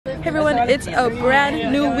Hey everyone, it's a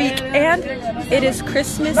brand new week and it is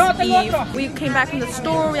Christmas Eve. We came back from the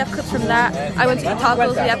store, we have clips from that. I went to the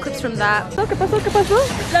tacos, we have clips from that. ¿Qué pasó? ¿Qué pasó?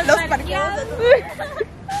 Los parqueados.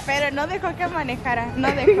 Pero no dejó que manejara,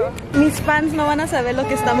 no dejó. Mis fans no van a saber lo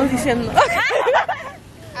que estamos diciendo.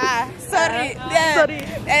 Sorry. Sorry.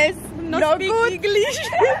 Es no speak good. English.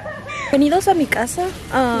 Venidos a mi casa.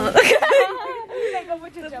 Tengo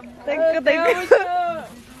mucho champú. Tengo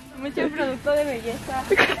mucho producto de belleza.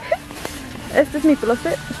 Este es mi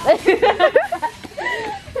closet.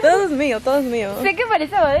 Todo es mío, todo es mío. Sé que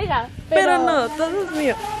parece bodega, Pero no, todo es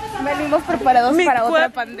mío. venimos preparados Mi para otra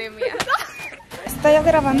cuerpo. pandemia. ¿Está ya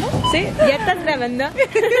grabando? Sí, ya estás grabando.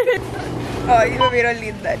 Ay, me vieron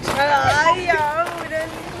linda. Ay,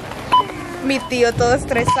 mi tío todo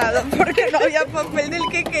estresado porque no había papel del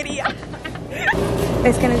que quería.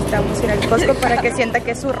 Es que necesitamos ir al Costco para que sienta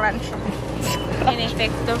que es su rancho. En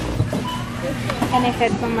efecto. En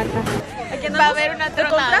efecto, Marta. Va a haber una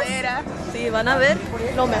tronadera. Sí, van a ver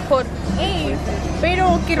lo mejor.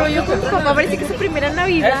 Pero qué rollo con mi papá, parece que es su primera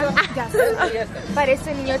Navidad.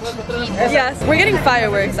 Parece niño chiquito. Yes, we're getting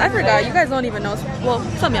fireworks. I forgot, you guys don't even know. Well,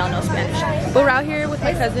 some of y'all know Spanish. But we're out here with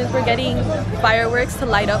my cousins. We're getting fireworks to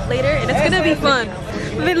light up later, and it's gonna be fun.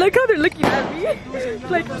 Look how they're looking at me.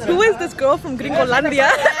 Like, who is this girl from Gringolandia?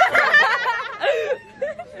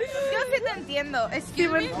 Yo sí te entiendo.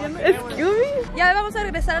 Excuse me. Excuse me? Ya vamos a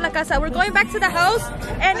regresar a la casa. We're going back to the house,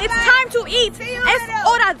 and it's time to eat. Es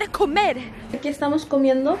hora de comer. Aquí estamos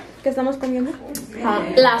comiendo. ¿Qué estamos comiendo?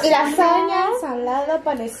 Lasaña, ensalada,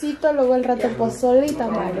 panecito, luego el rato pozole y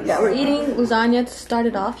tamales. Yeah, we're eating lasagna to start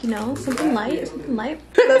it off, you know, something light, something light.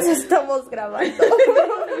 Nos estamos grabando.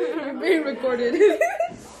 You're being recorded.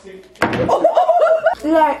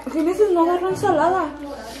 Genesis no agarró ensalada.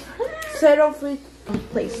 Cero free.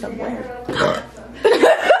 Play somewhere.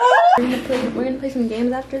 We're gonna play some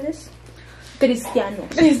games after this. Cristiano.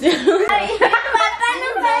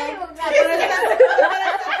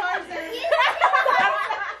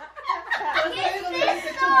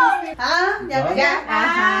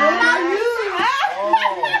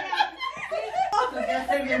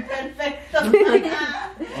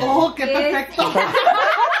 ¡Oh, qué perfecto!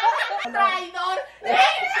 ¡Traidor! ¿Tú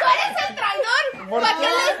eres el traidor? ¿Para qué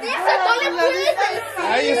les dices? No le puedes decir.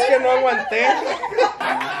 ¡Ay, es que no aguanté!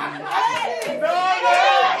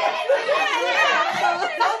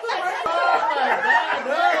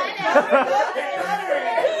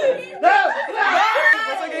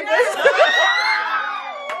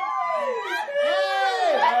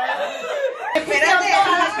 Espérate a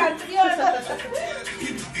la canción.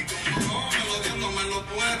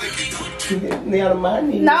 Ni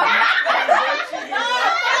Armani. No.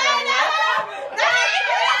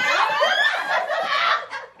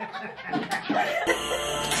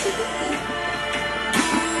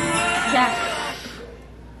 Ya.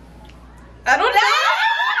 I don't know.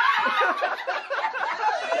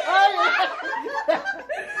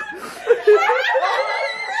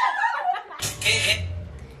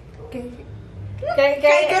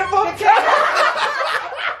 ¿Qué hermoso?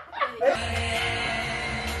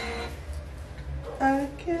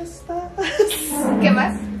 Aquí estás. ¿Qué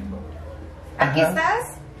más? ¿Aquí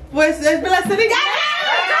estás? Pues es la serie.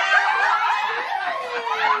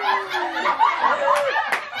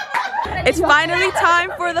 It's finally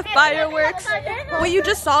time for the fireworks. What you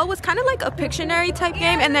just saw was kind of like a Pictionary type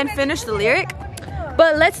game and then finish the lyric.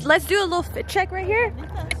 But let's do a little fit check right here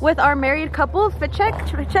with our married couple. Fit check.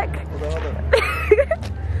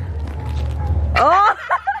 Oh!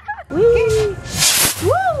 Woo!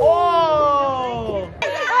 ¡Oh!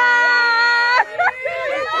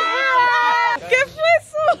 ¿Qué fue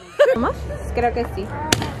eso? ¿Más? Creo que sí.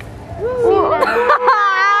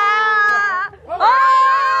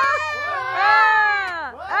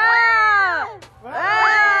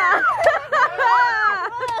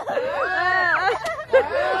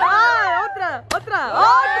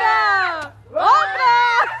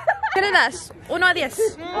 ¿Qué le das? 1 a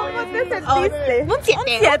 10. ¿Cómo te sentiste? Un 7.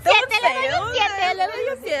 Le doy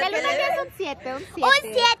un 7.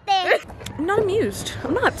 I'm not amused.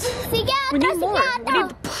 I'm not. We need more. We need...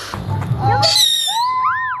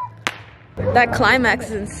 That climax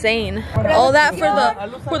is insane. All that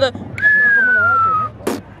for the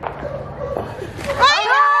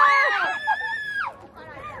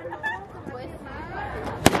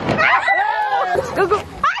Go, go.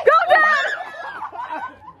 Go, Dad!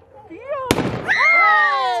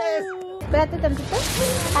 Espérate tantito.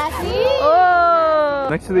 Así. Oh.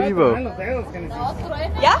 Next to the Evo.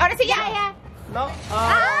 ¿Ya? Ahora sí, ya. No.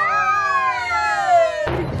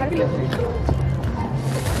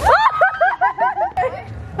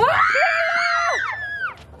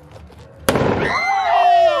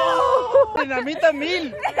 Dinamita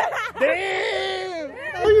 1000. Damn.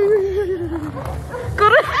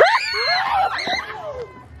 Corre.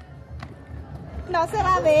 No se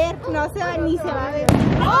va a ver, ni se va a ver.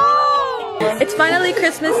 It's finally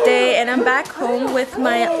Christmas Day and I'm back home with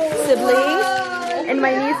my siblings and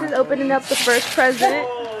my niece is opening up the first present.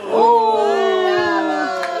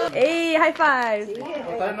 Oh! Hey, high five!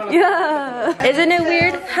 Yeah! Isn't it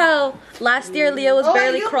weird how last year Leah was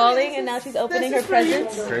barely crawling and now she's opening her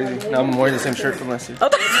presents? Crazy. Now I'm wearing the same shirt from last year.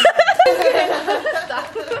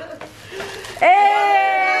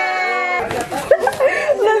 Hey!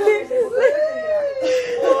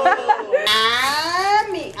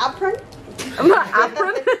 Mi apron. My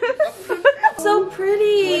apron? So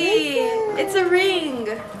pretty! It's a ring.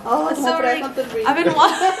 Oh, It's a ring. I've been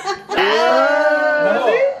watching. No,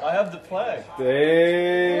 I have the flag.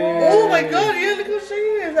 Damn. Oh my god, yeah, look how shiny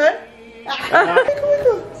it is, huh?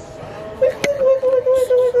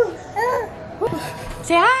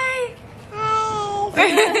 Say hi!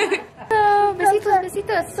 Hello, besitos,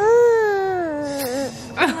 besitos.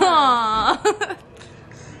 Aww.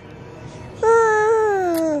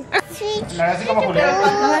 Así como Julián.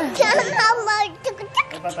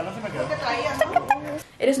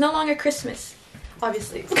 It is no longer Christmas,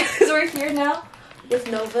 obviously, because we're here now with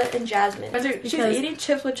Nova and Jasmine. She's eating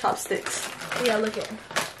chips with chopsticks. Yeah, look at her.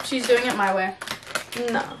 She's doing it my way.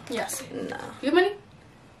 No. Yes. No. You have money?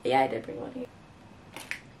 Yeah, I did bring one here.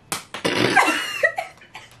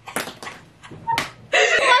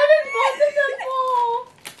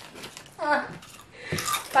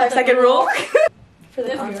 5-second rule. For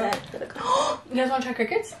the content. You guys want to try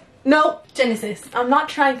crickets? No, Genesis. I'm not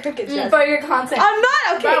trying crickets yet. For your content. I'm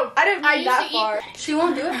not okay. Bro, I didn't I read used that to far. She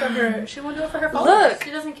won't do it for her. She won't do it for her followers. Look.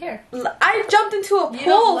 She doesn't care. I jumped into a You pool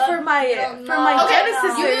don't love- for my Okay,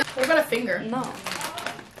 Genesis. what about a finger? No.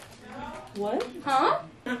 What? Huh?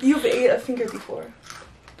 You've ate a finger before.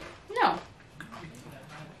 No.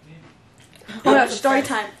 Oh no, story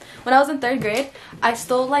time. When I was in 3rd grade, I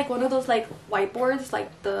stole like one of those like whiteboards,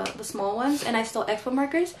 like the small ones, and I stole expo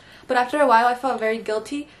markers. But after a while, I felt very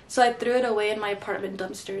guilty, so I threw it away in my apartment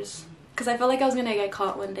dumpsters. Because I felt like I was gonna get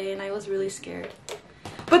caught one day, and I was really scared.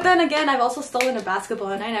 But then again, I've also stolen a basketball,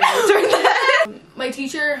 and I never returned that. My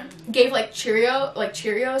teacher gave like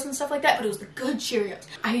Cheerios and stuff like that, but it was the good Cheerios.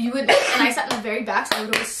 And I sat in the very back, so I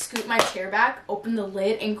would always scoot my chair back, open the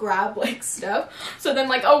lid, and grab like stuff. So then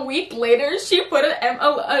like a week later, she put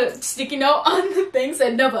a sticky note on the thing,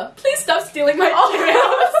 said, "Nova, please stop stealing my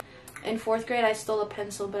Cheerios." In 4th grade, I stole a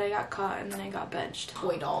pencil, but I got caught, and then I got benched.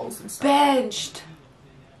 Toy dolls and stuff. Benched!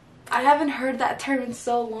 I haven't heard that term in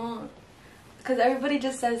so long. Because everybody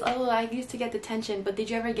just says, oh, I used to get detention, but did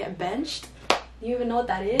you ever get benched? You even know what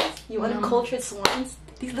that is? You uncultured swines?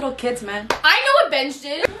 These little kids, man. I know what benched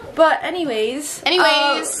is. But anyways.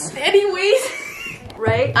 Anyways.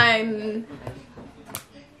 Right? I'm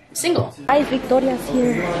single. Guys, Victoria's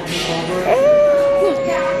here.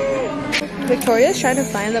 Victoria's trying to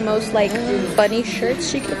find the most like funny shirts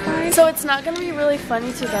she could find. So it's not gonna be really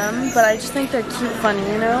funny to them, but I just think they're cute funny,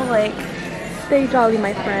 you know? Like, Stay jolly,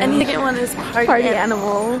 my friend. and the second one is party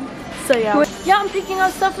animal. So yeah. Yeah, I'm picking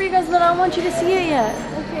out stuff for you guys, but I don't want you to see it yet.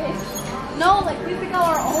 Okay. No, like we pick out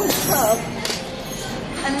our own stuff.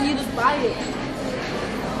 And then you just buy it.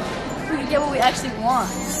 We can get what we actually want.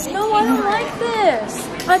 No, I don't like this.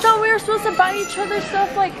 I thought we were supposed to buy each other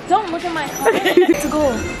stuff. Like, don't look at my car. Let's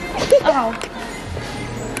go. Ow.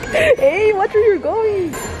 Hey, watch where you're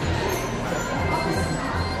going.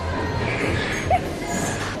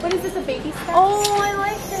 What is this, a baby stuff? Oh, I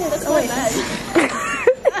like this. That's Oh, wait.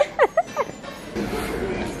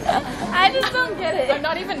 I just don't get it. I'm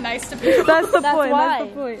not even nice to people. That's the point. why. That's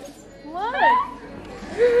the point. What?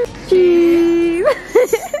 Cheese.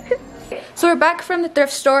 So we're back from the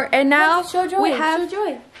thrift store, and now we have. Show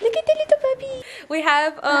Joy. Look at the little puppy. We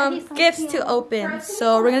have gifts to open,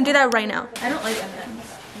 so we're gonna do that right now. I don't like M&M's.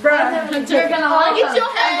 Bruh. You're gonna like them. Get your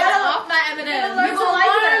hand off my M&M's. You're gonna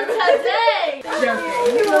like them today.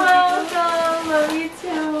 You're welcome. Love you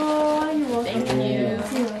too. Thank you.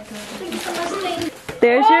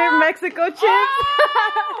 There's your Mexico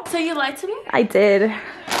chips. So you lied to me? I did.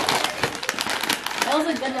 That was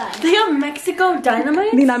a good line. They got Mexico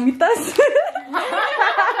dynamite? Dinamitas.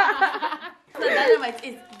 The dynamite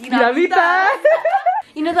is Dinamita.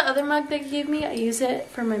 You know the other mug they gave me? I use it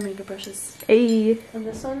for my makeup brushes. Hey. And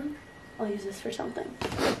this one, I'll use this for something.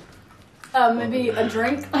 Maybe a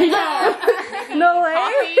drink. No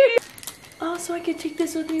way. Oh, so I could take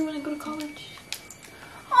this with me when I go to college.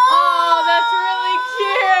 Oh, that's really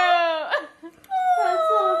cute. That's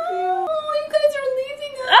so cute. Oh, you guys are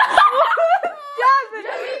leaving us. Jasmine,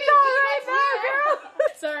 no, right now, girl.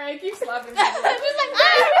 Sorry, I keep slapping.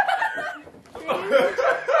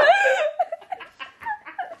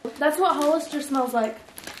 That's what Hollister smells like.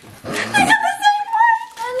 I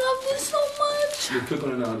love this so much. You're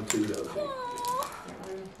cooking it out too, though.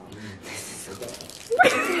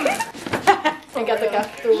 I got the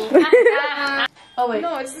capsule. Oh wait.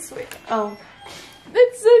 No, it's this way. Oh.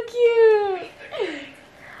 That's so cute.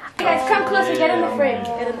 Hey guys, come closer. Get in the frame.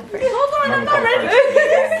 Get in the frame. Hold on, I'm not ready.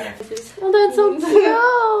 Oh, that's so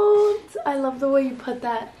cute. I love the way you put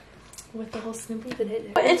that with the whole snippet.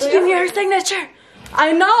 It's in your signature.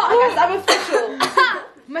 I know. I guess I'm official.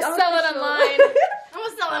 I'm gonna sell it online.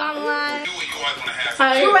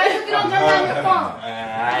 You ready to get on your phone?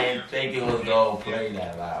 I didn't think it was gonna play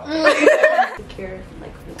that loud. Secure,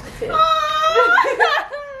 like,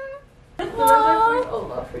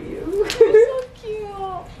 Olaf for you. So cute.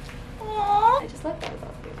 I just love that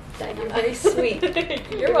about you. That you're very sweet.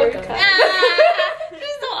 You're welcome.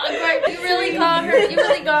 She's so awkward. You really got her. You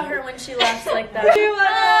really got her when she laughs like that. She gave her a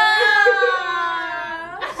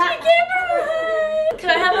hug. Can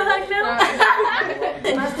I have a hug now?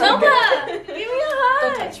 Nova, give me a hug.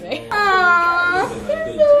 Don't touch me.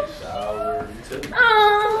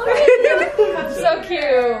 So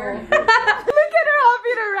cute. Look at her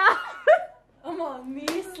hopping around. I'm on me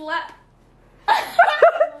slap.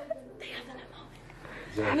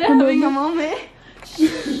 Having a moment.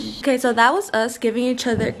 Okay, so that was us giving each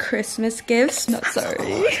other Christmas gifts. No,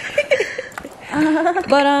 sorry.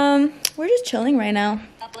 But we're just chilling right now.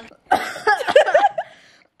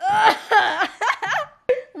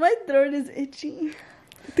 My throat is itchy.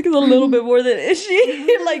 I think it's a little bit more than itchy.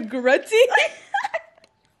 Like grunty.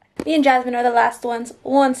 Me and Jasmine are the last ones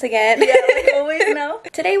once again. Yeah, like always now.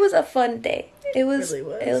 Today was a fun day. It was. It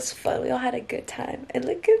was fun. We all had a good time. And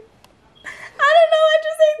look at. I don't know. I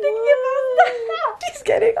just ain't thinking about that. She's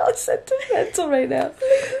getting all sentimental right now.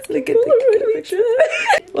 Look at the picture.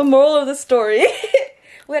 The moral of the story.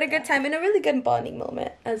 We had a good time and a really good bonding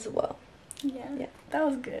moment as well. Yeah. That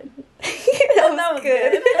was good. that was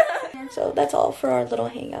good. So that's all for our little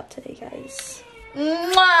hangout today, guys.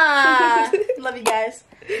 Mwah! Love you guys.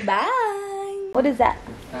 Bye. What is that?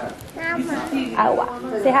 Awa.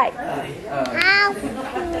 Say hi.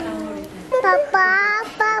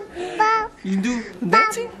 You do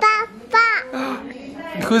dancing?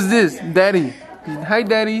 Who's this? Daddy. Hi,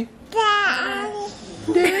 Daddy. Daddy.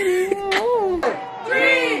 3,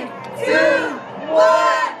 2,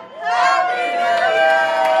 1.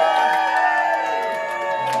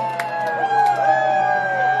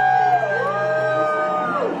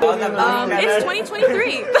 It's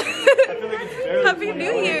 2023. Happy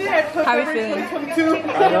New Year. How are you feeling? Good.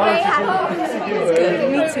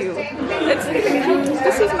 Me too.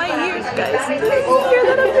 This is my year, guys. This is the year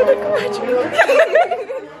that I'm gonna graduate.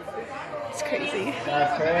 It's crazy.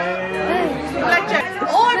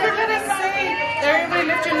 Oh, I forgot to say, everybody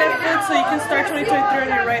lift your left foot so you can start 2023 on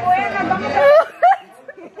your right foot.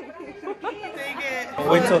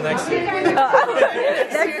 Wait till next year.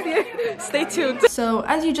 Next year. Stay tuned. So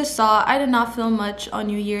as you just saw, I did not film much on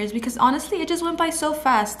New Year's because honestly it just went by so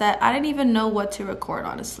fast that I didn't even know what to record,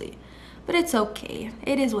 honestly. But it's okay.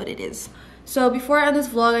 It is what it is. So before I end this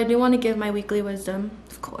vlog, I do want to give my weekly wisdom.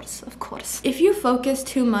 Of course. If you focus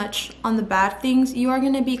too much on the bad things, you are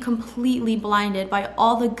going to be completely blinded by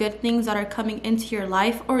all the good things that are coming into your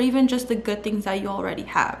life, or even just the good things that you already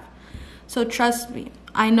have. So trust me,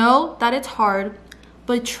 I know that it's hard,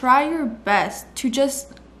 but try your best to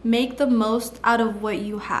just make the most out of what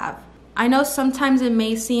you have. I know sometimes it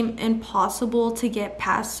may seem impossible to get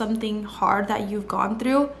past something hard that you've gone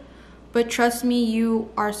through, but trust me, you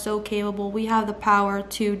are so capable. We have the power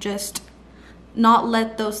to just not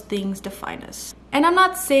let those things define us. And I'm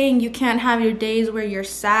not saying you can't have your days where you're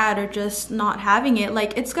sad or just not having it.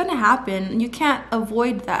 Like, it's gonna happen. You can't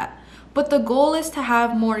avoid that. But the goal is to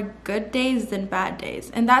have more good days than bad days.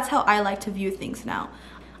 And that's how I like to view things now.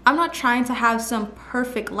 I'm not trying to have some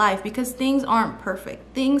perfect life because things aren't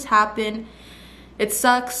perfect. Things happen. It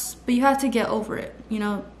sucks, but you have to get over it. You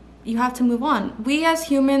know, you have to move on. We as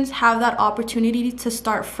humans have that opportunity to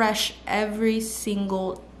start fresh every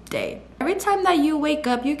single day. Every time that you wake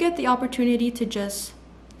up, you get the opportunity to just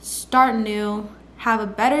start new, have a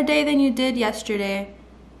better day than you did yesterday,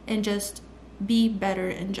 and just be better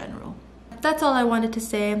in general. That's all I wanted to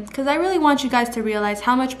say, because I really want you guys to realize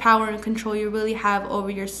how much power and control you really have over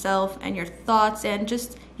yourself and your thoughts and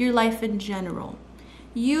just your life in general.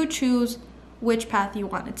 You choose which path you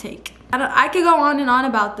want to take. I could go on and on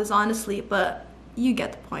about this, honestly, but you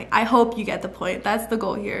get the point. I hope you get the point. That's the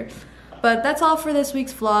goal here. But that's all for this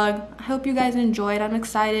week's vlog. I hope you guys enjoyed. I'm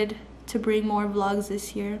excited to bring more vlogs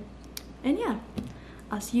this year. And yeah,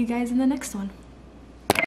 I'll see you guys in the next one.